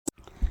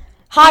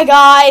Hi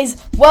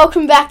guys,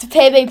 welcome back to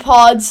PB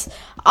Pods.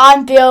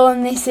 I'm Bill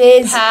and this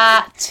is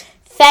Pat.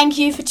 Thank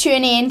you for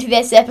tuning in to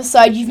this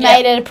episode. You've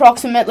made it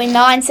approximately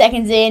 9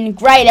 seconds in.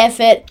 Great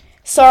effort.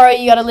 Sorry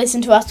you got to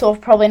listen to us talk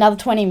for probably another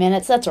 20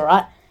 minutes. That's all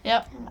right.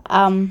 Yep.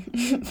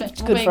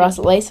 It's good for us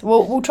at least.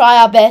 We'll try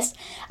our best.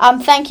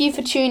 Thank you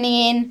for tuning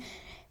in,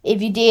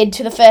 if you did,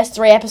 to the first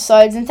 3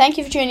 episodes, and thank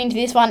you for tuning into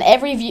this one.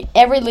 Every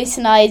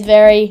listener is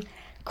very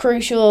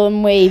crucial,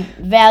 and we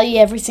value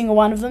every single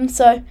one of them.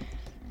 So,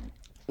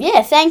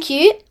 yeah, thank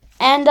you.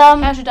 And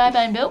how's your day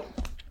been, Bill?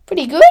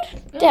 Pretty good.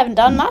 Yeah. Haven't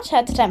done much.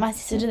 Had to take my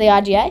sister to the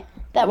IGA.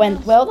 That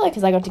went well though,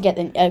 because I got to get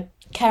the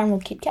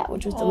caramel Kit Kat,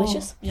 which was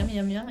delicious. Yummy.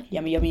 Yummy.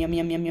 Very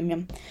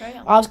yum.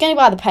 I was going to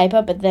buy the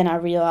paper, but then I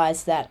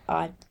realised that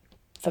I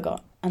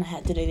forgot and I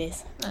had to do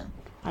this. Oh.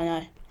 I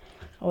know.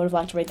 I would have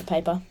liked to read the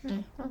paper. Yeah.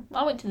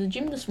 Well, I went to the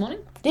gym this morning.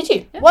 Did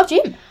you? Yep. What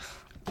gym?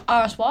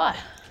 RSY.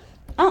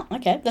 Oh,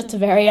 okay. That's a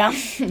very all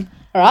right,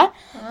 I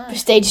know.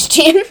 prestigious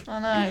gym. I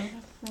know.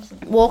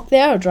 Walk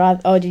there or drive?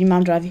 Oh, did your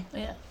mum drive you?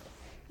 Yeah.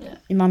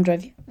 Your mum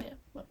drove you? Yeah.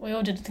 We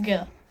all did it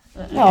together.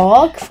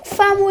 Oh,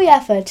 family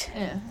effort.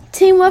 Yeah.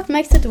 Teamwork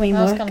makes the dream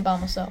I was work. kind of by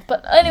myself.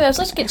 But anyways,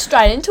 let's get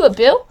straight into it,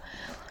 Bill.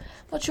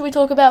 What should we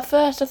talk about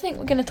first? I think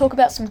we're going to talk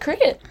about some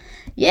cricket.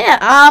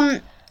 Yeah,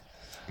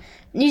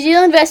 New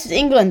Zealand versus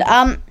England.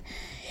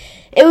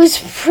 It was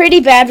pretty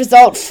bad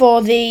result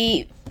for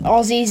the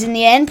Aussies in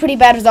the end. Pretty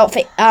bad result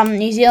for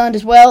New Zealand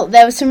as well.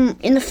 There was some,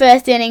 in the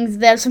first innings,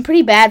 there was some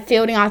pretty bad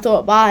fielding, I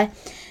thought, by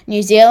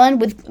New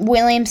Zealand, with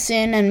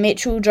Williamson and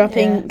Mitchell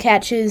dropping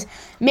catches.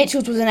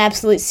 Mitchell's was an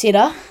absolute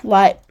sitter.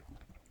 Like,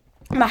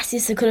 my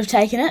sister could have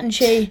taken it, and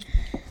she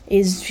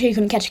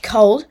couldn't catch a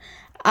cold.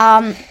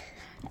 Kane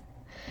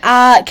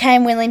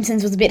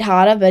Williamson's was a bit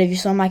harder, but if you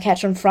saw my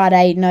catch on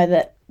Friday, you'd know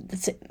that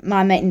that's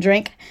my meat and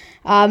drink.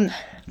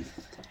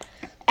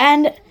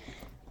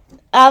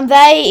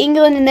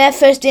 England in their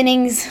first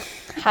innings,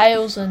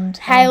 Hales and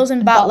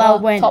Butler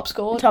went top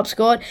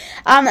scored.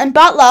 And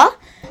Butler,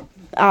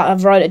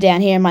 I've wrote it down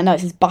here in my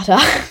notes as Butter.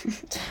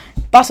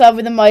 Butler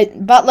with the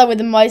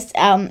most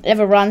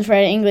ever runs for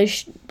an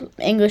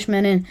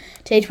Englishman in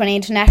T20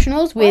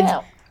 internationals.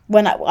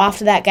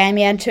 After that game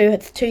he had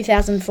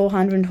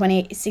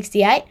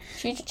 2,468.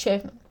 Huge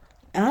achievement.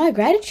 Oh,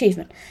 great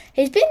achievement.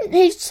 He's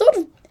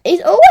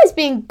always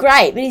been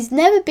great, but he's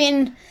never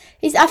been.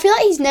 I feel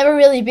like he's never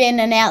really been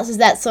announced as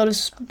that sort of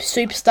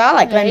superstar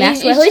like Glenn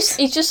Maxwell is.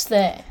 He's just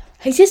there.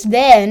 He's just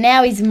there, and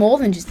now he's more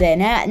than just there.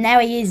 Now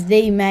he is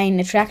the main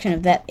attraction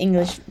of that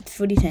English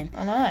footy team.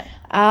 I know.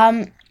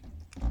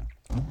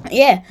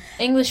 Yeah.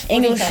 English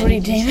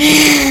footy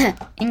team.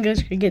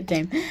 English cricket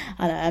team.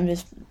 I know. I'm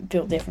just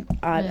built different.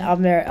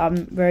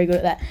 I'm very good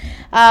at that.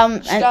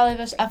 Australia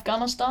versus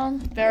Afghanistan.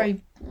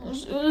 Very.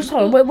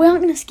 We're not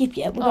going to skip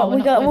yet. We're not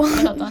done. Okay.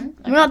 We're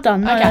not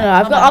done. No, Okay. no.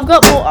 I've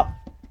got more.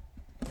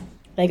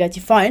 There goes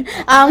your phone.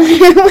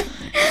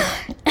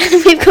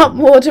 We've got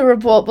more to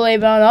report,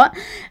 believe it or not.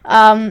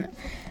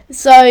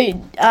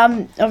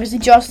 Obviously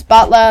Josh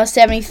Butler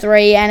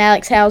 73 and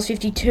Alex Hales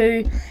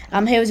 52.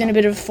 He was in a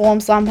bit of a form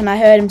slump, and I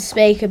heard him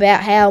speak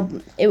about how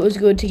it was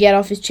good to get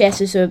off his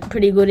chest. It's a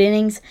pretty good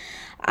innings.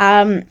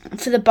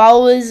 For the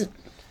bowlers,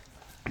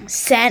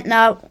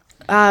 Santner,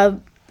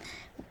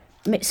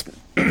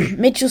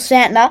 Mitchell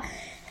Santner,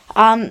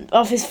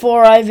 off his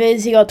 4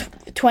 overs, he got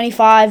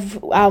 25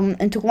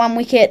 and took 1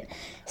 wicket.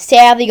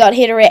 Southey got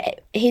hit.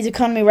 His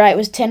economy rate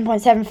was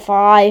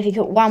 10.75. He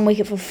got 1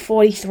 wicket for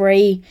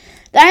 43.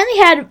 They only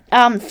had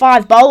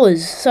 5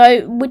 bowlers,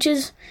 which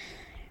is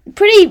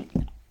pretty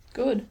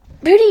good.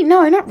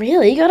 No, not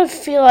really. You got to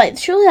feel like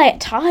surely they get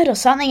tired or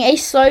something.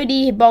 East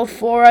Sodhi bowled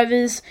 4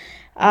 overs,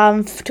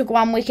 took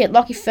 1 wicket.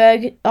 Lockie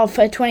Ferg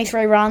for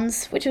 23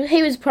 runs,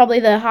 he was probably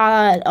the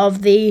highlight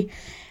of the.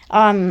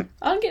 I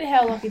don't get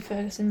how Lockie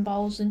Ferguson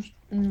bowls in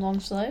long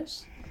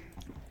sleeves.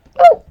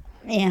 Oh.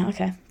 Yeah,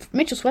 okay.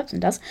 Mitchell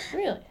Swepson does.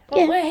 Really?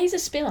 Well, he's a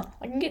spinner.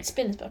 I can get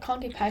spinners, but I can't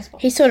get pace bowls.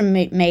 He's sort of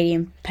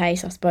medium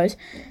pace, I suppose.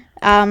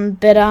 Yeah.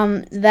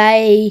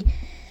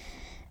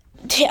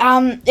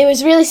 It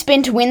was really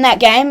spin to win that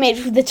game.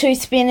 The 2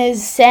 spinners,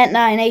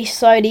 Santner and East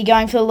Sodhi,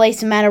 going for the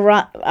least amount of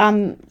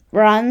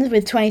runs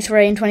with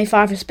 23 and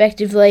 25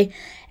 respectively,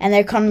 and their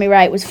economy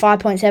rate was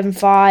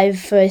 5.75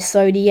 for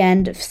Sodhi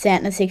and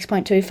Santner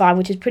 6.25,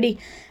 which is pretty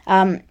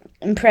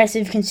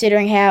impressive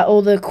considering how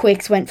all the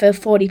quicks went for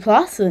 40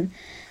 plus. And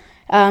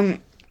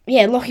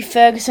Lockie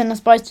Ferguson, I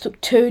suppose, took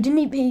 2, didn't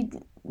he? He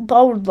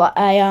bowled like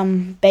a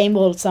beam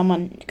ball to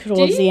someone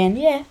towards the end.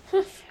 Yeah,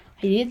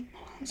 he did.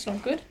 That's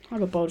not good. I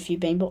got bowled a few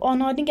beam balls. Oh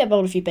no, I didn't get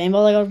bowled a few beam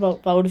balls. I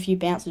got bowled a few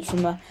bounces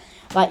from the,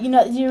 do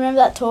you remember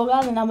that tall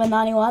guy, the number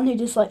 91, who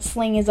just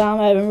sling his arm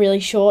over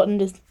really short and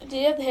just Did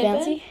he have the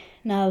headband? bouncy?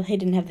 No, he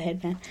didn't have the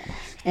headband.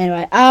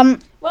 Anyway,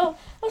 well,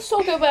 let's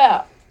talk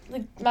about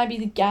maybe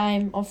the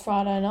game on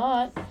Friday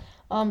night.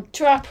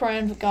 Tarak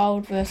Paran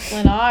Gold versus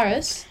Glen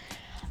Iris.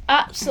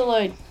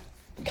 Absolute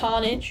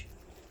carnage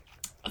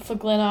for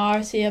Glen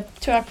Iris here.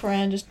 Tarak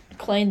Paran just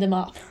cleaned them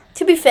up.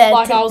 To be fair,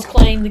 I was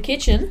cleaning the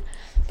kitchen,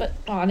 but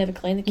I never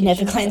cleaned the kitchen. You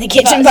never cleaned the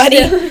kitchen,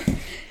 buddy.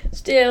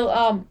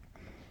 Still,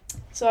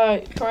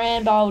 So,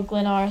 Paran bowled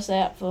Glenn Iris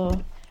out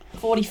for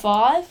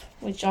 45,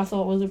 which I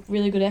thought was a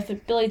really good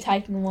effort. Billy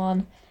taking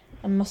 1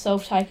 and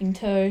myself taking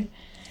 2.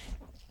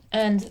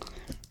 And...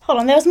 Hold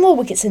on, there was more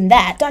wickets than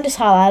that. Don't just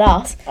highlight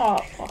us. Oh.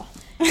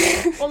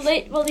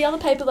 well, the other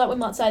people that we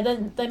might say,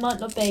 they might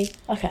not be...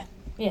 Okay.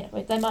 Yeah,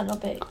 they might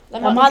not be. They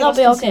might not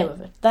be okay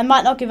with it. They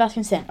might not give us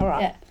consent. All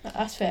right. Yeah,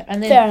 that's fair.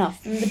 And then fair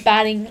enough. And the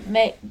batting,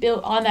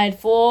 Bill, I made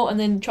 4 and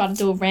then tried to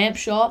do a ramp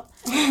shot.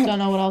 Don't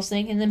know what I was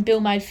thinking. And then Bill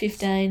made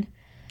 15.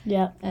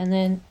 Yeah. And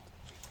then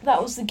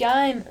that was the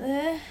game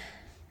there,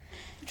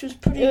 which was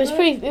pretty.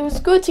 It was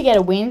good to get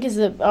a win because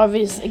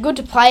obviously good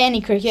to play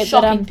any cricket.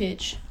 Shocking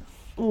pitch.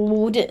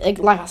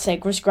 Like I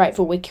said, was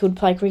grateful we could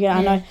play cricket. Yeah.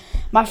 I know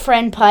my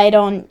friend played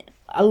on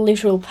a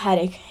literal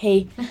paddock.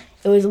 It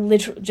was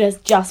literal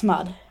just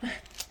mud.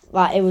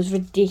 Like, it was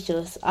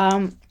ridiculous.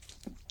 Yeah,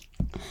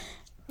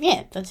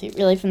 that's it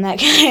really from that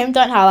game.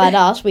 Don't highlight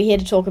us. We're here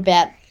to talk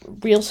about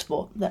real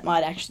sport that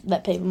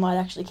people might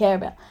actually care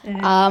about.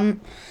 Yeah.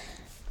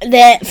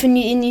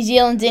 In New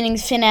Zealand's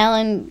innings, Finn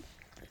Allen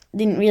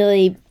didn't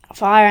really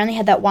fire. Only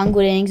had that one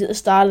good innings at the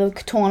start of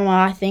the tournament,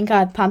 I think.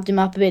 I pumped him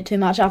up a bit too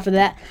much after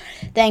that.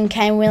 Then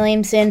Kane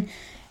Williamson,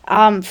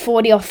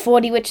 40 off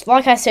 40, which,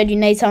 like I said, you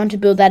need someone to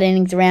build that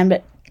innings around.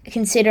 But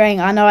considering,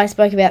 I know I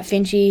spoke about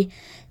Finchy,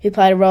 who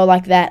played a role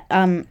like that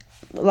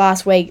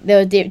last week. There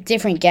were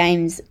different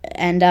games,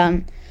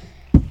 and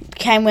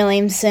Kane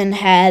Williamson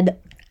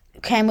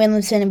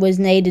was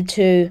needed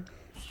to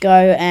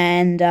go,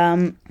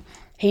 and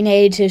he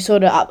needed to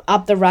sort of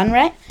up the run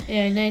rate.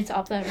 Yeah, he needs to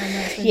up that run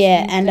rate.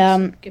 Yeah,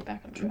 and get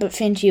back on track. But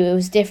Finchy, it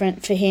was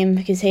different for him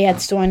because he had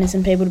Stoinis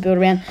and people to build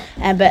around.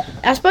 But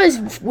I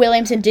suppose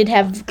Williamson did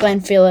have Glenn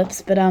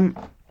Phillips, but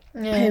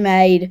who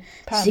made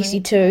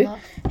 62.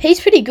 He's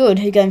pretty good,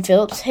 Glenn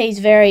Phillips. He's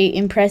very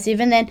impressive.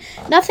 And then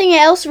nothing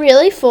else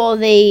really for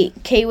the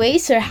Kiwis,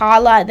 so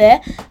highlight there.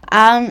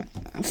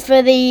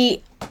 For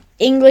the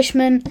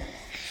Englishmen,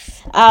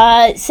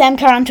 Sam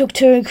Curran took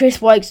 2, Chris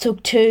Wokes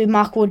took 2,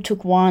 Mark Wood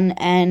took 1,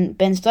 and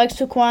Ben Stokes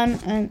took 1.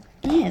 And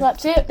yeah,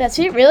 That's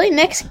it, really.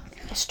 Next,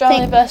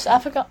 Australia versus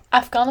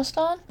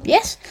Afghanistan.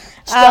 Yes,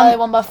 Australia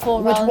won by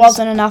 4 runs, which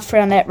wasn't enough for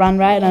our net run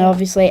rate, and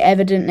obviously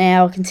evident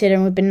now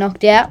considering we've been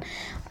knocked out.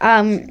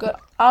 Good.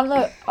 I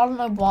don't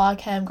know why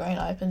Cam Green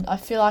opened. I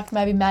feel like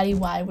maybe Matty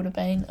Way would have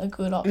been a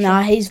good option.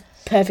 No, he's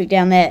perfect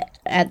down there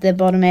at the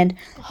bottom end.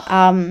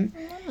 I don't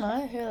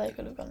know who they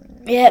could have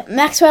gone. Yeah,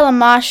 Maxwell and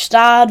Marsh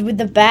starred with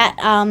the bat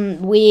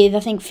with, I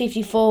think,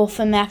 54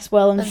 for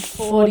Maxwell and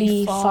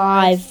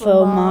 45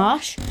 for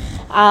Marsh.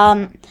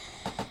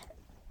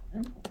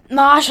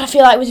 Marsh, I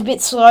feel like, was a bit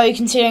slow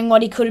considering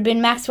what he could have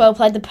been. Maxwell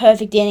played the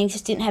perfect innings,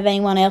 just didn't have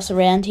anyone else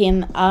around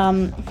him.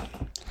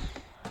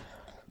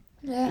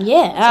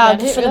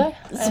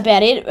 That's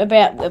about it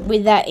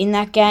with that in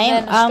that game.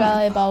 And then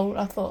Australia bowled.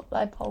 I thought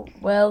they bowled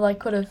well. They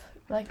could have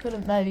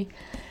maybe.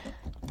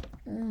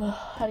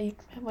 What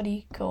do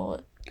you call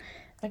it?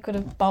 They could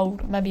have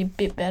bowled maybe a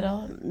bit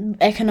better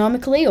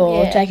economically,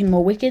 or taken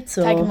more wickets,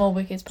 or taken more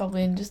wickets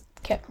probably, and just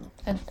kept,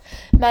 and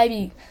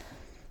maybe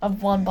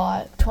I've won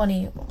by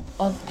 20.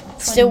 Or 20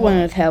 still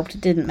wouldn't have helped.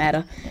 It didn't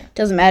matter.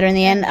 Doesn't matter in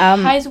the end.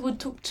 Hazelwood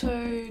took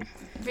 2.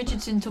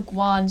 Richardson took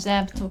 1,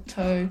 Zampa took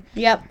 2.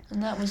 Yep.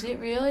 And that was it,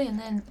 really. And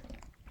then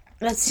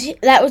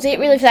that was it,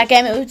 really, for that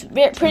game. It was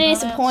pretty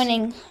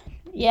disappointing.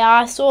 Yeah,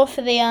 I saw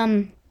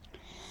an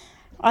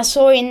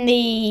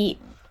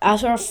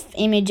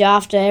image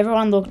after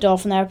everyone looked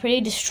off, and they were pretty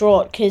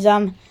distraught because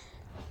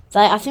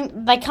I think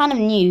they kind of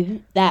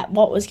knew that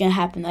what was going to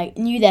happen. They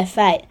knew their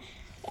fate,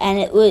 and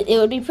it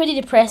would be pretty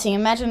depressing.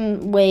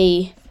 Imagine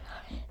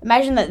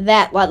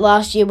that like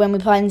last year when we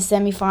played in the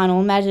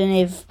semi-final, imagine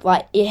if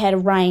like it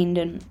had rained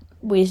and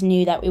we just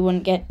knew that we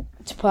wouldn't get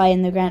to play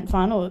in the grand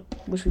final,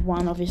 which we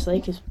won obviously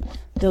because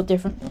built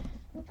different.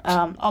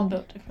 I'm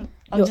built different.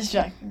 I'm just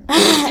joking.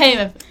 Team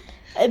effort.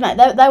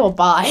 Mate, they were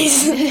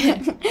buys.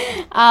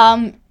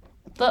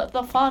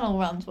 The final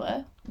runs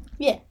were.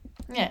 Yeah.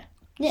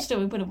 Still,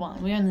 we would have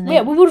won. We only need.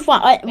 Yeah, we would have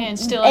won. And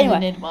still only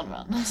need 1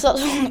 run.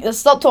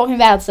 Stop talking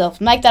about ourselves.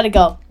 Make that a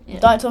goal. Yeah.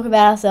 Don't talk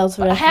about ourselves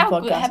for the rest of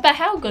the podcast. But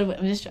how good?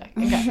 I'm just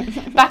joking.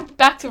 Okay.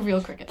 back to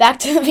real cricket. Back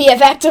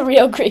to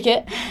real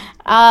cricket.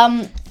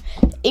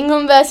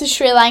 England versus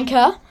Sri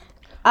Lanka.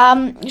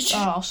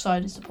 So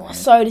disappointing.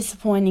 So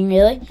disappointing,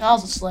 really. I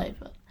was asleep.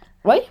 But...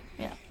 Wait.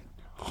 Yeah.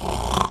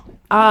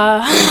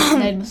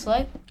 Need my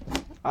sleep.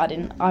 I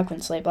didn't. I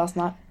couldn't sleep last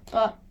night.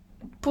 But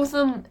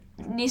Putham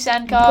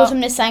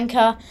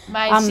Nisanka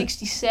made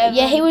 67.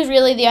 Yeah, he was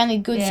really the only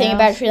good thing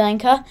about Sri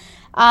Lanka.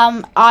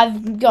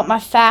 I've got my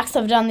facts.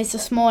 I've done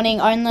this morning.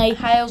 Only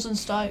Hales and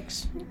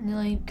Stokes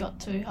nearly got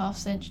to the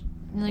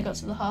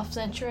half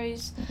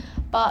centuries,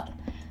 but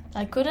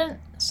they couldn't.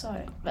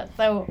 But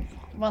they were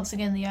once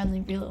again the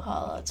only real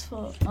highlights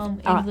for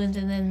England,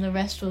 and then the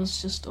rest was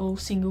just all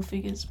single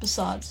figures.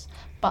 Besides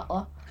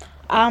Butler.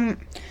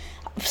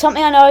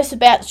 Something I noticed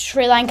about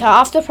Sri Lanka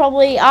after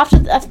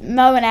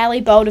Mo and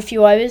Ali bowled a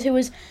few overs, who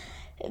was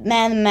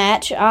man of the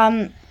match.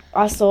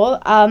 I saw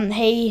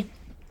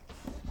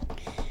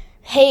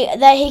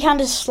he kind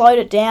of slowed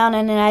it down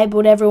and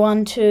enabled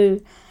everyone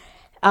to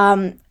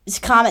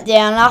just calm it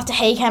down. And after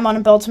he came on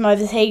and belted him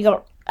over, he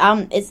got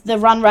the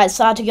run rate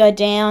started to go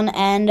down,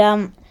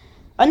 and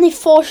only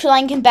 4 Sri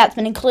Lankan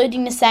batsmen,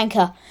 including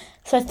Nissanka,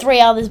 so 3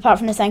 others apart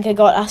from Nissanka,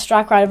 got a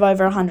strike rate of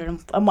over 100,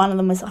 and one of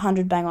them was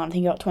 100 bang on. I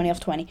think he got 20 off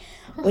 20,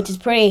 which is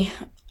pretty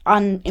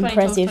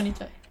unimpressive.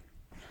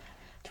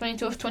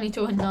 22 off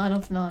 22 and 9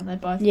 off 9. They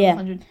both got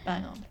 100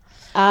 bang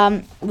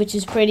on. Which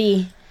is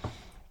pretty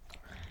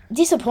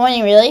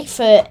disappointing, really,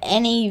 for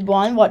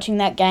anyone watching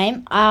that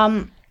game.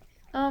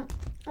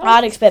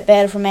 I'd expect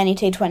better from any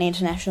T20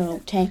 international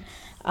team.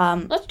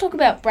 Let's talk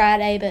about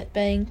Brad Abbott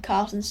being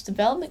Carlton's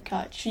development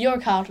coach. You're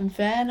a Carlton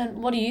fan,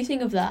 and what do you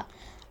think of that?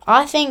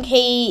 I think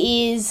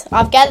he is...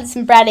 I've gathered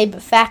some Brad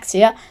Abbott facts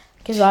here,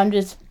 because I'm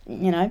just,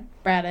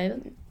 Brad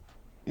Abbott?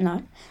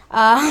 No.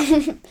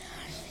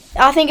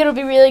 I think it'll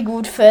be really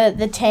good for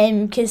the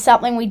team, because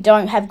something we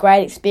don't have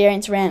great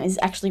experience around is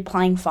actually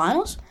playing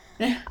finals.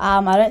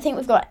 I don't think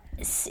we've got...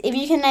 If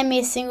you can name me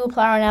a single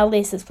player on our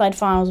list that's played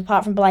finals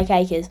apart from Blake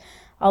Acres,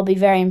 I'll be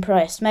very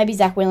impressed. Maybe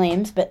Zach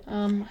Williams, but...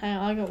 Hang on,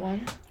 I got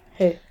one.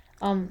 Who?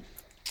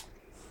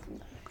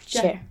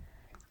 Cher.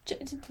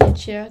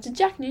 Did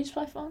Jack News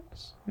play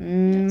finals?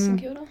 St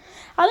Kilda?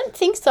 I don't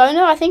think so,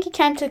 no. I think he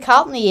came to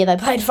Carlton the year they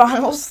played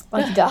finals,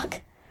 like a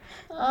duck.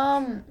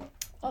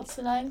 What's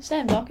the name?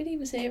 Sam Doherty,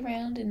 was he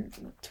around in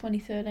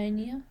 2013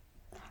 year?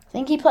 I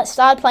think he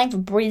started playing for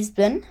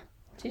Brisbane.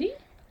 Did he?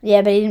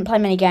 Yeah, but he didn't play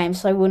many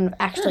games, so he wouldn't have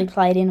actually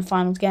played in a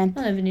finals game.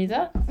 I never knew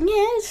that.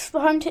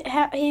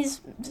 Yeah, he's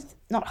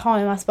not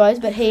home, I suppose,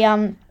 but he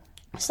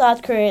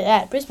started career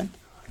at Brisbane.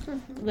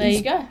 There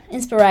you go.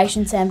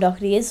 Inspiration, Sam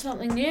Doherty is.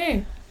 Something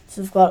new.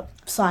 So we've got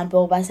a signed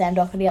ball by Sam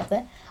Doherty up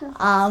there.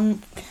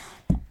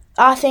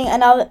 I think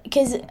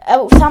because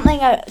something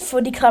a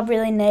footy club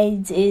really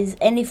needs is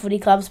any footy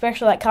club,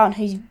 especially like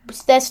Carlton,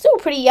 they're still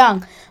pretty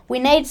young. We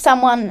need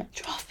someone...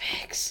 Draft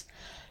picks.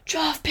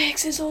 Draft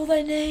picks is all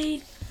they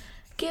need.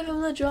 Give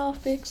them the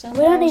draft picks. We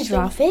don't need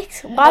draft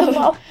picks. Why do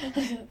oh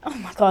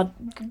my God,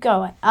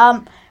 go away.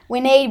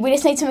 We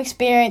just need some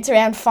experience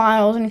around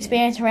finals and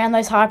experience around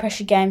those high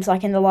pressure games.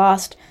 Like in the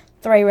last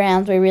 3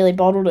 rounds, we really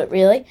bottled it.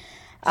 Really,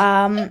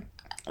 I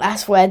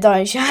swear,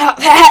 don't shut up,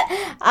 Pat.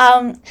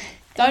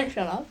 Don't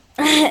shut up.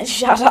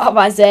 Shut up,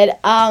 I said.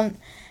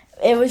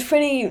 It was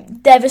pretty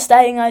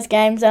devastating, those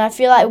games, and I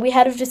feel like we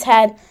had to have just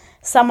had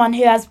someone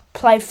who has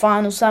played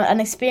finals,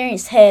 an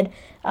experienced head.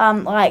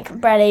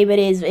 Like Brad Abbott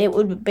is, it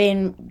would have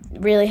been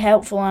really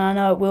helpful, and I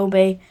know it will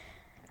be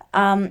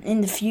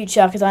in the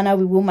future, because I know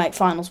we will make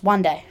finals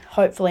one day,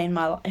 hopefully in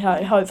my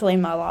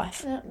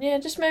life. Yeah,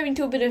 just moving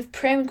to a bit of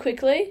Prem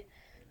quickly.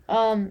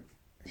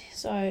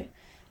 So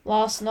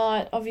last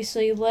night,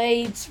 obviously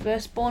Leeds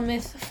versus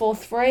Bournemouth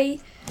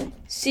 4-3.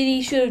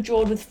 City should have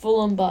drawn with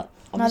Fulham, but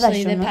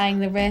obviously they're paying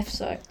the ref,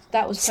 so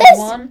that was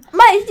 3-1.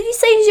 Mate, did you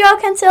see João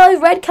Cancelo's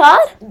red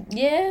card?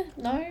 Yeah,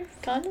 no,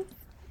 kind of.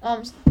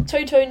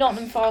 2-2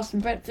 Nottingham Forest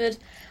and Brentford.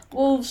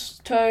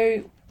 Wolves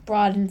 2,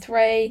 Brighton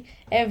 3,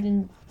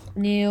 Everton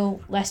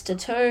 0, Leicester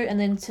 2, and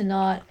then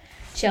tonight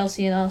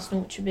Chelsea and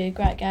Arsenal, which should be a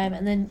great game,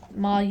 and then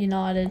Man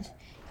United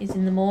is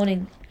in the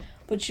morning,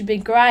 which should be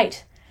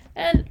great.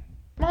 And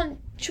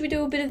should we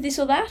do a bit of this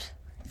or that?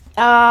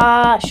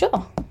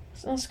 Sure.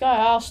 So let's go.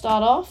 I'll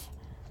start off.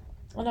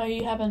 I know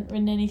you haven't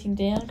written anything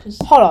down because...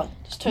 Hold on.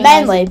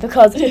 Mainly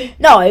because...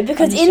 No,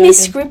 because in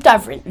this script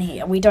I've written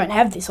here, we don't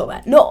have this or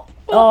that. No.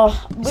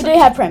 We do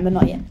have Prem, but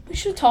not yet. You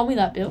should have told me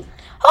that, Bill.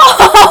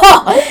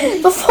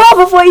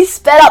 Before you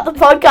sped up the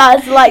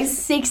podcast like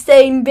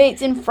 16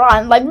 bits in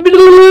front, like...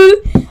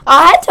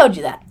 I had told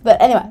you that.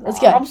 But anyway, let's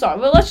go. I'm sorry.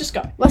 Well, let's just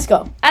go. Let's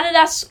go.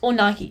 Adidas or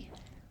Nike?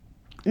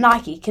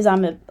 Nike, because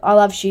I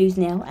love shoes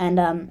now,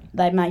 and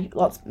they make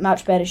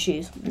much better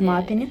shoes, in my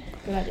opinion.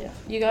 Good idea.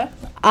 You go.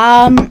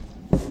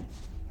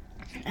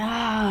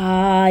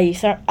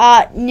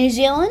 New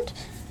Zealand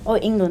or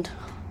England?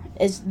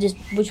 Is just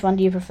which one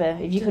do you prefer?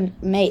 If you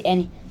could meet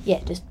any,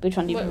 just which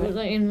one do you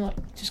prefer? In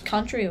just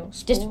country or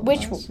sport? Just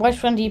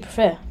which one do you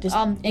prefer? Just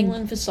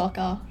England for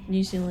soccer,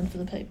 New Zealand for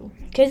the people.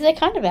 Because they're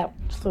kind of our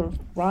sort of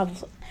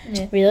rivals.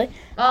 Yeah. Really.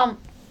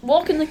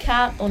 Walking the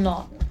cat or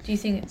not? Do you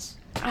think it's?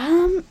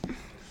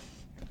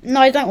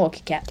 No, don't walk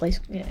a cat, please.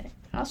 Yeah,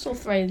 I saw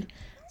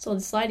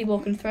this lady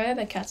walking 3 of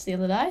her cats the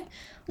other day.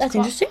 That's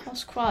interesting. I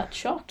was quite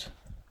shocked.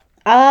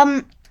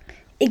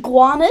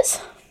 Iguanas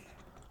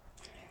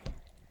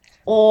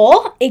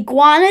or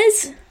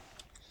snakes?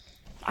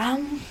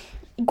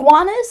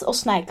 Iguanas or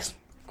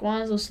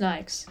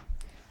snakes?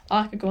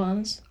 I like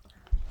iguanas.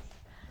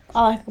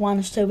 I like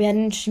iguanas too. We had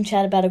an interesting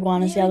chat about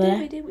iguanas the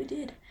other day. We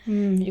did.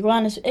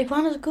 Iguanas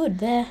are good.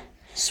 They're...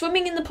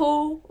 Swimming in the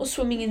pool or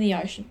swimming in the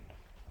ocean?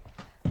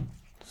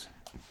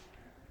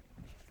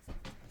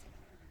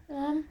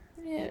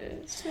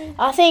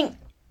 I think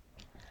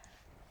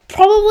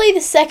probably the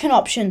second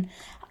option.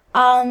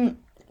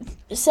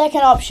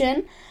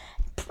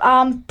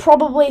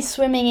 Probably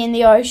swimming in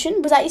the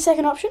ocean. Was that your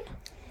second option?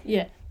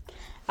 Yeah.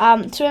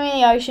 Swimming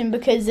in the ocean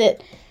because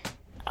it...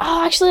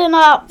 actually,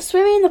 no,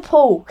 swimming in the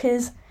pool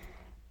because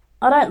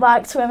I don't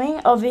like swimming.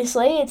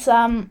 Obviously, it's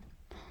not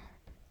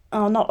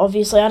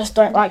obviously. I just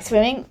don't like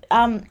swimming.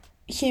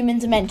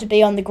 Humans are meant to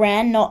be on the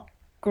ground,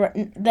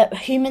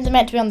 humans are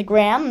meant to be on the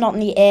ground, not in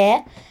the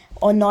air,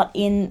 or not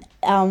in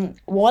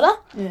water.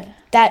 Yeah.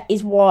 That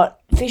is what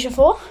fish are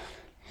for.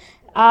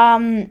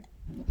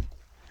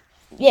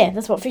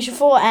 That's what fish are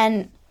for,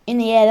 and in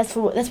the air, that's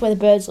where the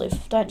birds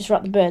live. Don't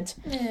disrupt the birds.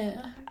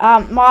 Yeah.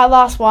 My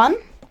last one.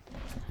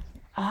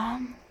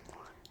 I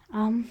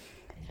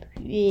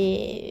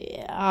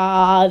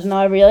don't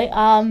know really.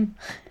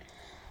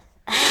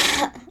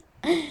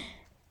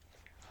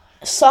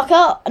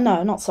 Soccer?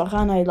 No, not soccer.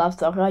 I know you love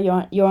soccer.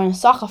 You're in a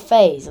soccer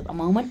phase at the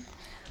moment.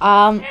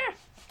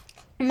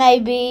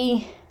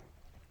 Maybe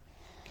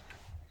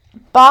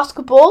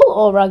basketball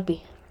or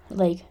rugby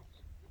league.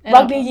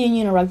 Rugby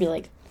union or rugby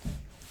league.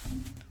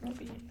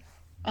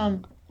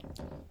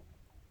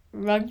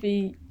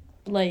 Rugby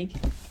league.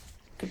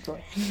 Good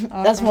boy.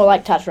 That's more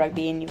like touch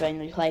rugby, and you've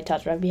only played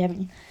touch rugby,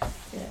 haven't you?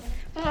 Yeah.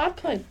 I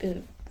played a bit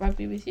of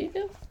rugby with you,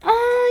 Bill.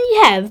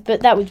 You have,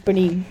 but that was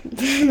pretty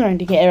thrown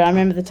together. I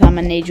remember the time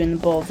I kneed you in the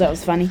balls. That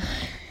was funny.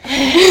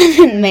 I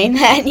didn't mean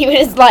that. You were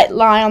just like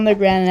lying on the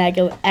ground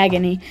in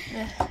agony.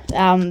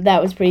 Yeah.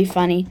 That was pretty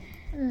funny.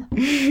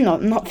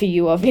 Not for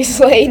you,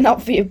 obviously.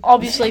 Not for you.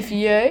 Obviously for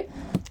you.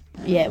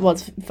 Yeah, it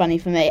was funny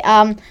for me.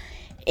 Not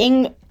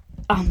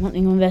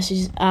England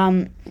versus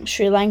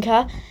Sri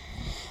Lanka.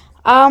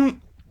 I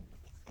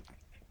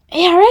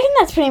reckon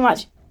that's pretty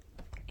much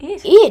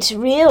it,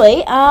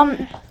 really.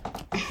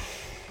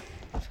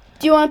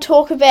 Do you want to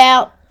talk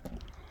about... I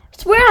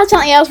swear I had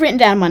something else written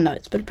down in my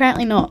notes, but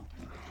apparently not.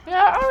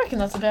 Yeah, I reckon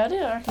that's about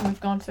it. I reckon we've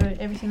gone through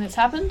everything that's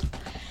happened.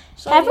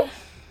 So, have we?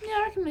 Yeah,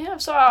 I reckon we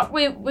have. So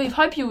we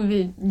hope you've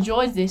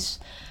enjoyed this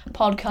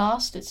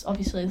podcast. It's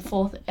obviously the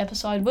 4th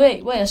episode.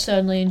 We are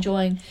certainly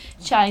enjoying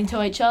chatting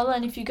to each other,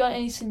 and if you've got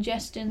any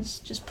suggestions,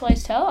 just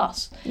please tell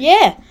us.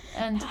 Yeah.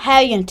 And how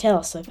are you going to tell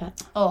us, though,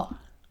 Pat?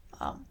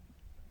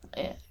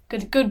 Yeah,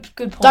 good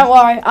point. Don't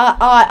worry,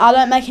 I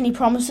don't make any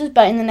promises,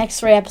 but in the next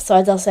 3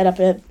 episodes, I'll set up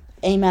an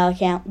email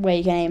account where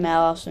you can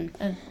email us and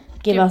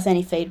give us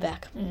any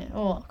feedback. Yeah,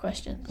 or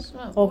questions.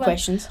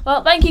 Questions.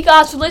 Well, thank you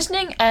guys for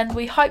listening, and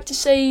we hope to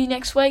see you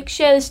next week.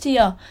 Share this to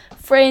your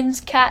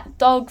friends, cat,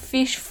 dog,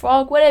 fish,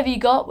 frog, whatever you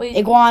got.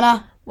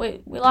 Iguana.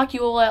 We like you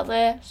all out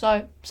there.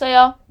 So, see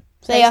ya.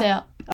 See ya. Peace out.